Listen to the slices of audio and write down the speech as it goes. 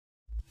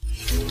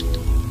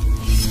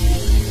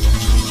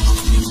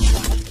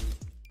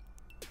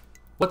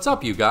What's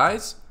up, you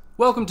guys?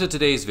 Welcome to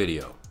today's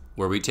video,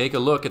 where we take a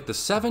look at the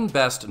 7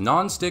 best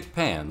non-stick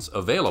pans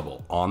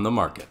available on the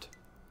market.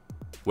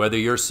 Whether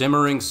you're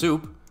simmering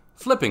soup,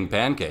 flipping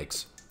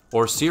pancakes,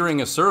 or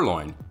searing a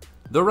sirloin,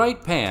 the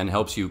right pan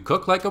helps you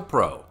cook like a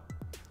pro.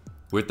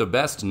 With the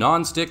best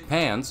non-stick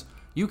pans,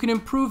 you can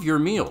improve your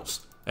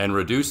meals and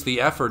reduce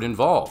the effort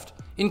involved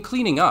in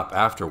cleaning up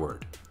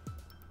afterward.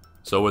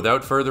 So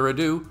without further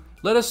ado,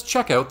 let us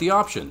check out the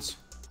options.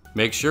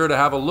 Make sure to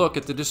have a look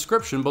at the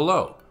description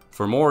below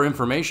for more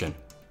information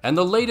and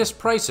the latest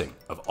pricing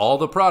of all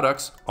the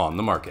products on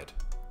the market.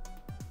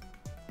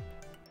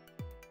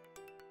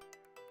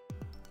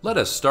 Let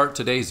us start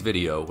today's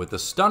video with a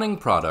stunning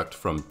product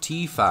from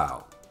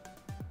Tefal.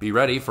 Be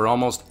ready for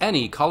almost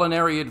any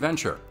culinary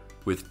adventure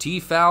with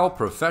Tefal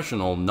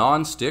Professional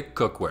Non-Stick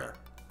Cookware.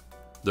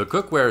 The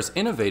cookware's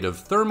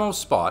innovative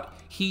ThermoSpot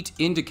heat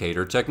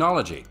indicator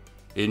technology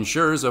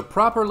ensures a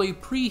properly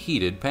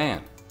preheated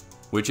pan,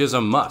 which is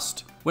a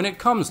must when it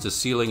comes to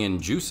sealing in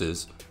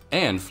juices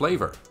and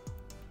flavor.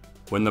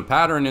 When the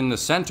pattern in the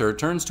center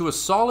turns to a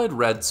solid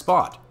red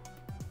spot,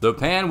 the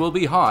pan will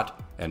be hot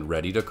and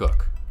ready to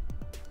cook.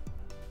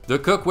 The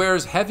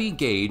cookware's heavy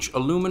gauge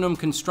aluminum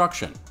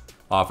construction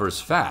offers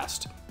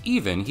fast,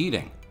 even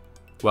heating,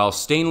 while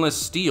stainless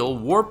steel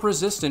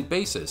warp-resistant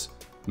bases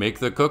make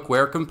the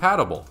cookware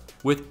compatible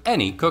with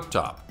any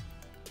cooktop,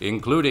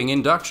 including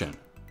induction.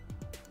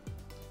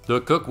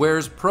 The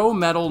cookware's Pro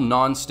Metal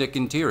Non-Stick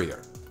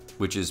interior,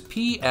 which is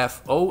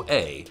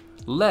PFOA,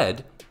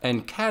 lead,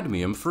 and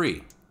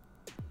cadmium-free,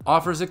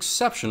 offers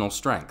exceptional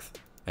strength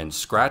and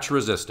scratch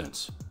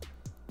resistance.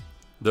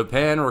 The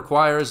pan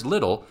requires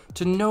little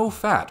to no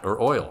fat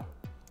or oil,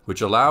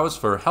 which allows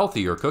for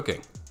healthier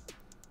cooking,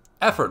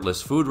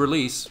 effortless food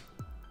release,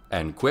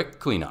 and quick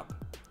cleanup.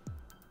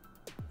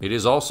 It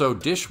is also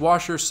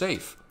dishwasher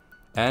safe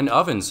and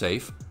oven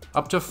safe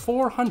up to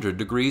 400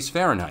 degrees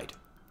Fahrenheit.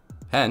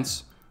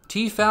 Hence,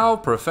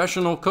 Tefal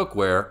Professional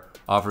Cookware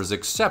offers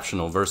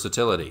exceptional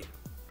versatility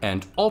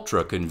and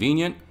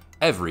ultra-convenient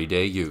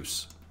everyday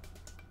use.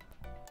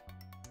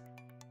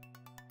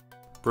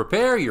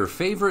 Prepare your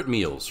favorite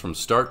meals from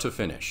start to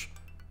finish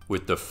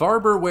with the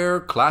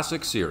Farberware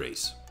Classic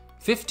Series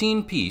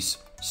 15-piece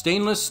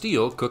stainless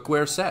steel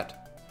cookware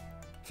set.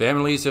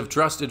 Families have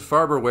trusted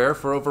Farberware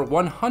for over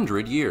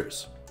 100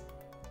 years,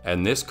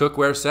 and this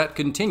cookware set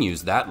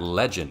continues that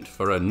legend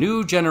for a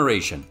new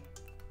generation.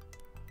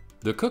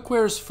 The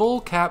cookware's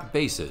full cap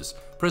bases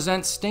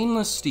present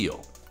stainless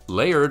steel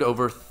layered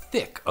over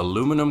thick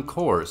aluminum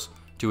cores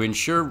to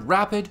ensure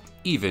rapid,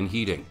 even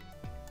heating.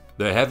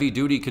 The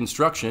heavy-duty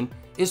construction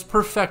is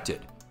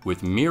perfected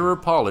with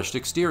mirror-polished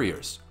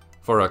exteriors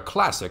for a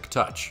classic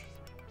touch.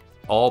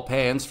 All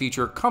pans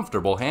feature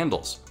comfortable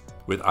handles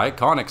with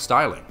iconic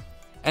styling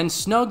and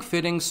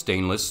snug-fitting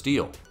stainless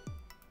steel,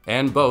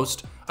 and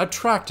boast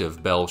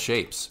attractive bell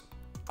shapes,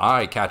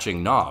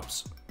 eye-catching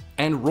knobs,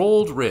 and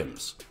rolled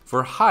rims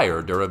for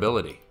higher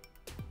durability.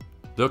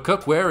 The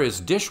cookware is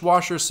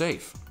dishwasher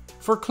safe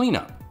for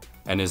cleanup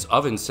and is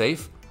oven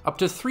safe up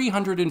to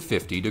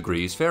 350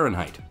 degrees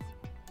Fahrenheit.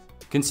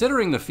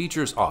 Considering the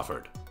features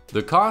offered,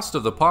 the cost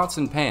of the pots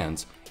and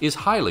pans is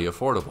highly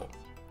affordable,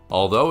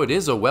 although it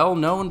is a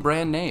well-known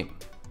brand name.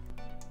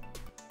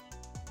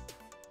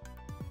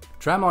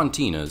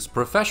 Tramontina's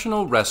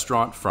professional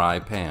restaurant fry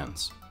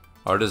pans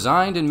are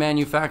designed and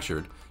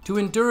manufactured to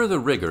endure the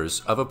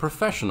rigors of a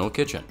professional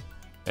kitchen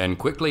and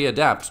quickly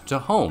adapt to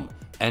home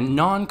and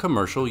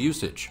non-commercial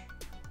usage.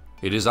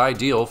 It is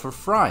ideal for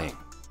frying,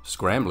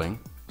 scrambling,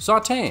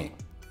 sautéing,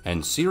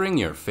 and searing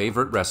your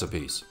favorite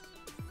recipes.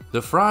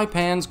 The fry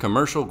pan's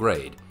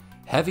commercial-grade,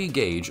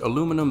 heavy-gauge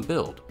aluminum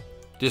build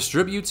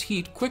distributes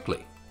heat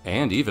quickly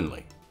and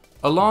evenly.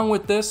 Along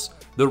with this,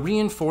 the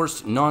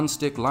reinforced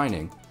non-stick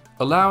lining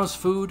allows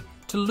food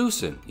to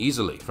loosen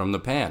easily from the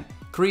pan,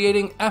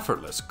 creating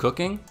effortless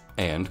cooking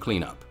and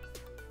cleanup.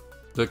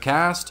 The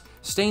cast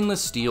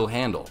stainless steel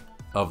handle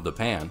of the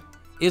pan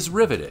is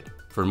riveted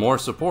for more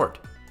support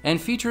and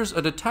features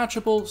a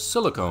detachable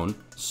silicone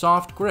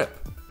soft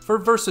grip for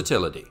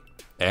versatility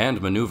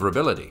and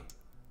maneuverability.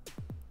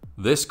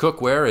 This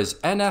cookware is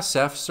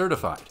NSF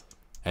certified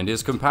and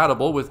is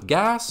compatible with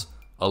gas,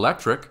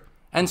 electric,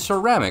 and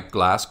ceramic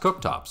glass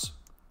cooktops.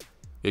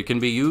 It can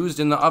be used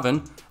in the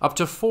oven up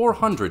to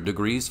 400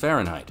 degrees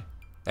Fahrenheit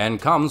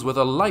and comes with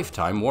a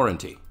lifetime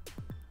warranty.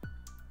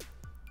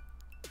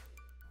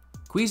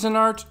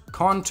 Cuisinart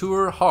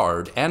Contour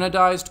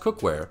Hard-Anodized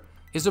Cookware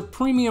is a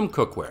premium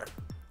cookware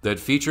that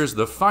features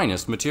the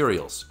finest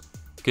materials,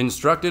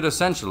 constructed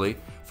essentially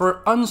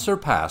for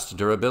unsurpassed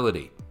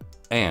durability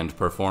and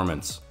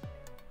performance.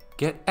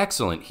 Get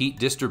excellent heat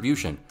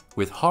distribution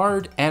with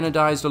hard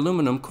anodized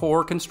aluminum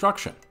core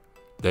construction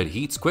that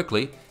heats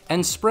quickly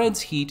and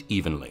spreads heat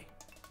evenly.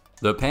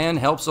 The pan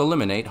helps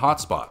eliminate hot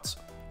spots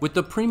with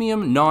the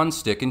premium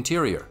non-stick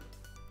interior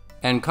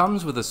and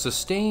comes with a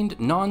sustained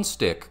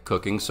non-stick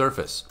cooking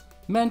surface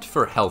meant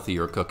for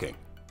healthier cooking,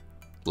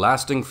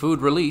 lasting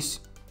food release,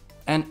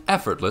 and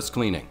effortless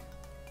cleaning.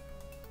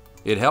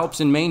 It helps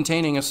in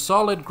maintaining a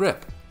solid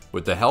grip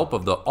with the help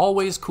of the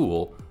always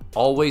cool,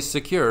 always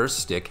secure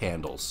stick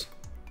handles.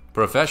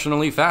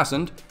 Professionally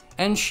fastened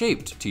and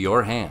shaped to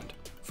your hand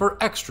for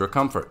extra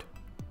comfort.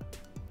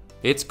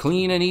 It's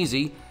clean and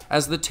easy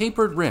as the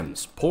tapered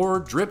rims pour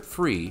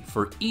drip-free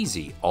for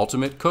easy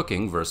ultimate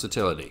cooking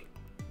versatility.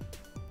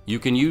 You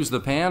can use the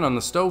pan on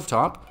the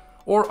stovetop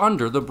or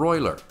under the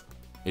broiler.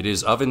 It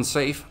is oven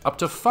safe up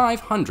to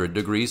 500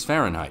 degrees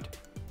Fahrenheit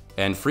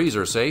and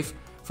freezer safe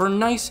for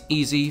nice,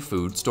 easy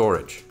food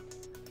storage.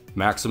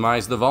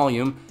 Maximize the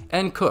volume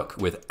and cook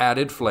with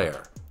added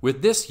flair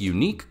with this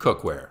unique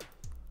cookware.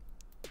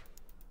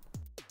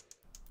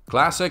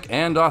 Classic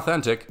and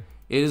authentic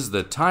is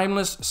the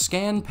timeless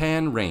Scan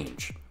Pan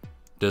range,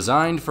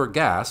 designed for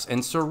gas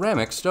and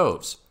ceramic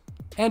stoves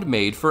and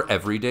made for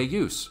everyday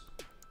use.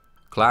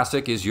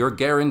 Classic is your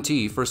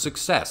guarantee for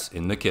success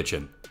in the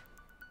kitchen.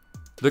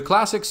 The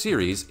Classic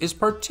series is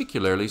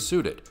particularly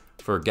suited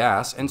for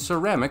gas and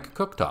ceramic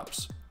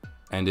cooktops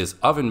and is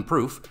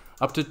oven-proof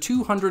up to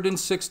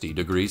 260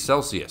 degrees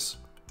Celsius.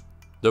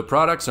 The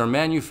products are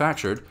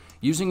manufactured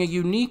using a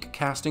unique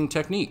casting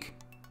technique,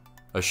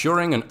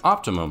 assuring an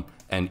optimum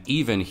and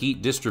even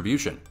heat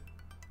distribution.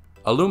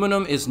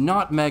 Aluminum is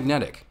not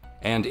magnetic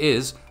and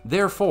is,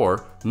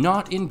 therefore,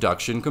 not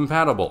induction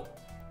compatible.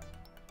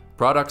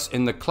 Products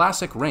in the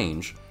Classic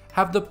range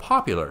have the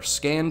popular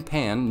Scan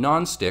Pan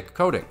Nonstick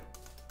coating,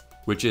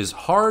 which is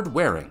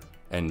hard-wearing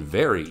and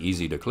very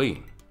easy to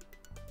clean.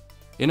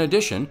 In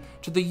addition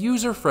to the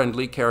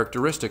user-friendly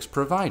characteristics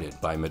provided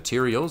by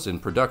materials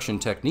and production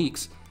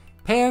techniques,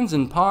 pans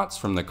and pots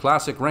from the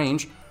Classic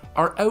range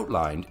are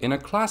outlined in a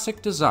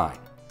classic design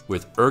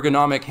with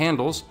ergonomic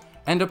handles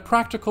and a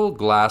practical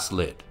glass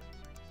lid.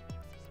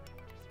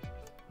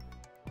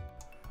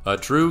 A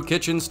true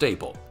kitchen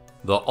staple,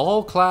 the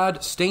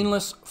all-clad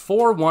stainless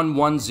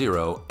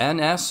 4110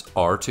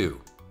 NS-R2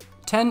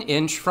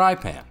 10-inch fry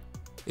pan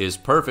is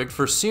perfect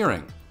for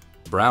searing,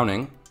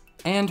 browning,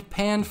 and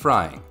pan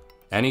frying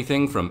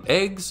anything from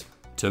eggs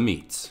to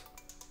meats.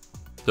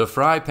 The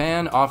fry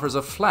pan offers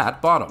a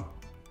flat bottom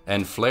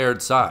and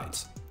flared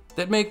sides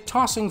that make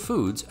tossing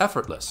foods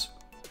effortless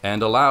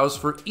and allows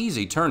for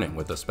easy turning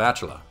with a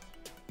spatula.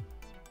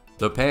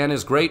 The pan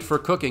is great for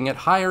cooking at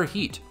higher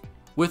heat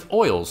with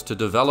oils to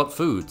develop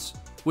foods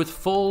with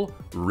full,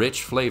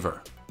 rich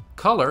flavor,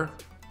 color,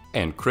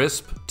 and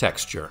crisp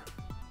texture.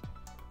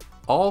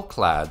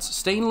 All-Clad's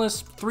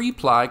stainless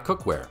 3-ply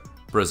cookware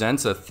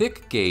presents a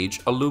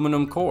thick-gauge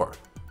aluminum core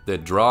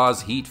that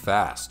draws heat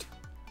fast.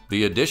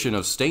 The addition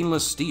of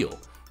stainless steel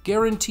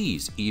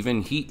guarantees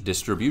even heat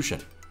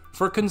distribution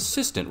for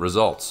consistent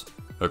results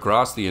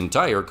across the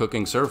entire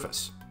cooking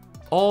surface,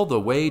 all the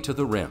way to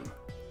the rim.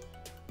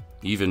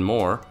 Even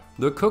more,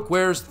 the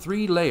cookware's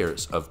 3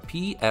 layers of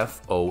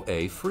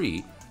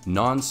PFOA-free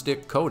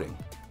non-stick coating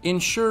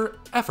ensure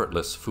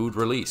effortless food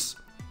release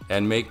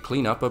and make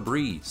cleanup a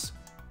breeze.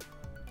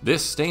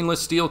 This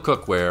stainless steel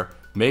cookware,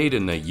 made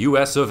in the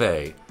US of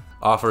A,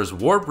 offers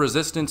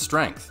warp-resistant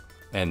strength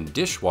and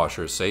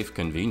dishwasher-safe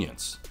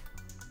convenience.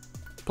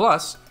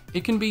 Plus,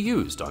 it can be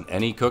used on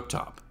any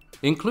cooktop,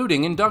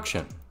 including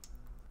induction.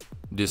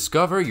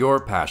 Discover your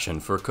passion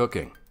for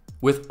cooking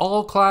with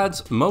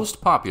All-Clad's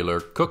most popular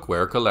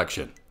cookware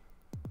collection.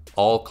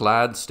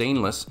 All-Clad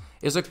Stainless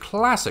is a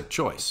classic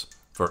choice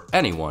for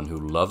anyone who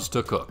loves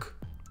to cook.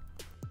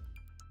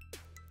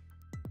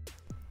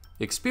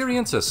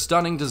 Experience a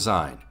stunning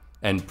design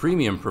and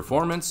premium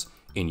performance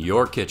in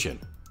your kitchen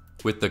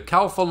with the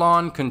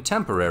Calphalon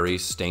Contemporary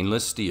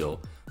Stainless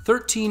Steel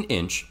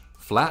 13-inch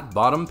flat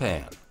bottom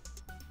pan.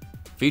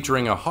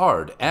 Featuring a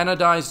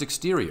hard-anodized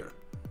exterior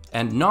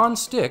and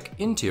non-stick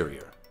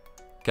interior,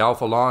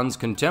 Calphalon's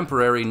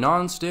contemporary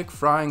non-stick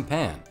frying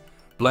pan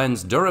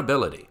blends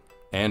durability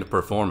and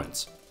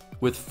performance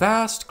with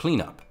fast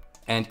cleanup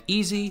and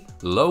easy,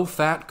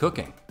 low-fat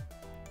cooking.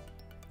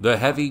 The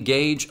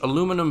heavy-gauge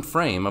aluminum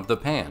frame of the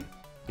pan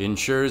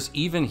ensures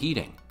even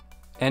heating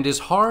and is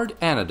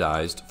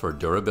hard-anodized for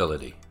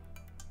durability,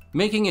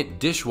 making it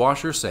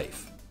dishwasher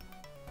safe.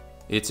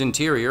 Its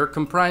interior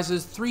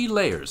comprises 3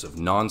 layers of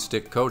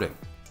non-stick coating.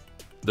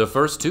 The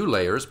first 2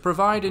 layers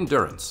provide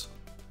endurance,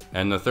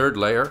 and the 3rd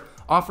layer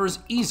offers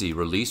easy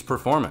release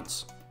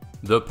performance.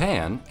 The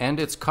pan and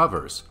its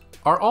covers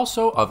are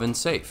also oven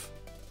safe,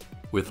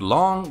 with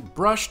long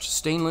brushed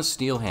stainless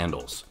steel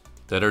handles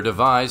that are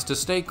devised to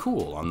stay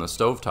cool on the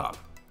stovetop,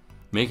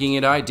 making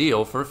it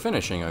ideal for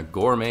finishing a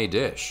gourmet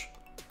dish.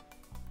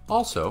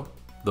 Also,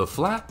 the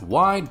flat,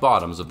 wide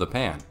bottoms of the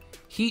pan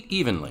heat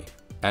evenly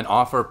and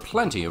offer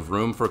plenty of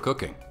room for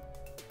cooking.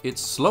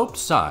 Its sloped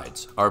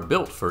sides are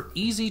built for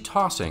easy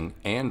tossing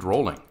and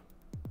rolling,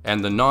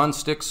 and the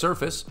non-stick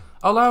surface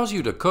allows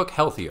you to cook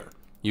healthier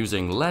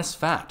using less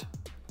fat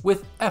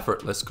with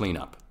effortless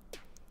cleanup.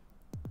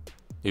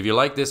 If you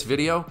like this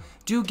video,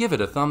 do give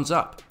it a thumbs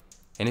up.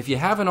 And if you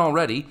haven't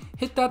already,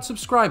 hit that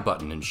subscribe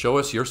button and show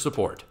us your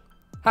support.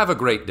 Have a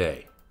great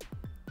day.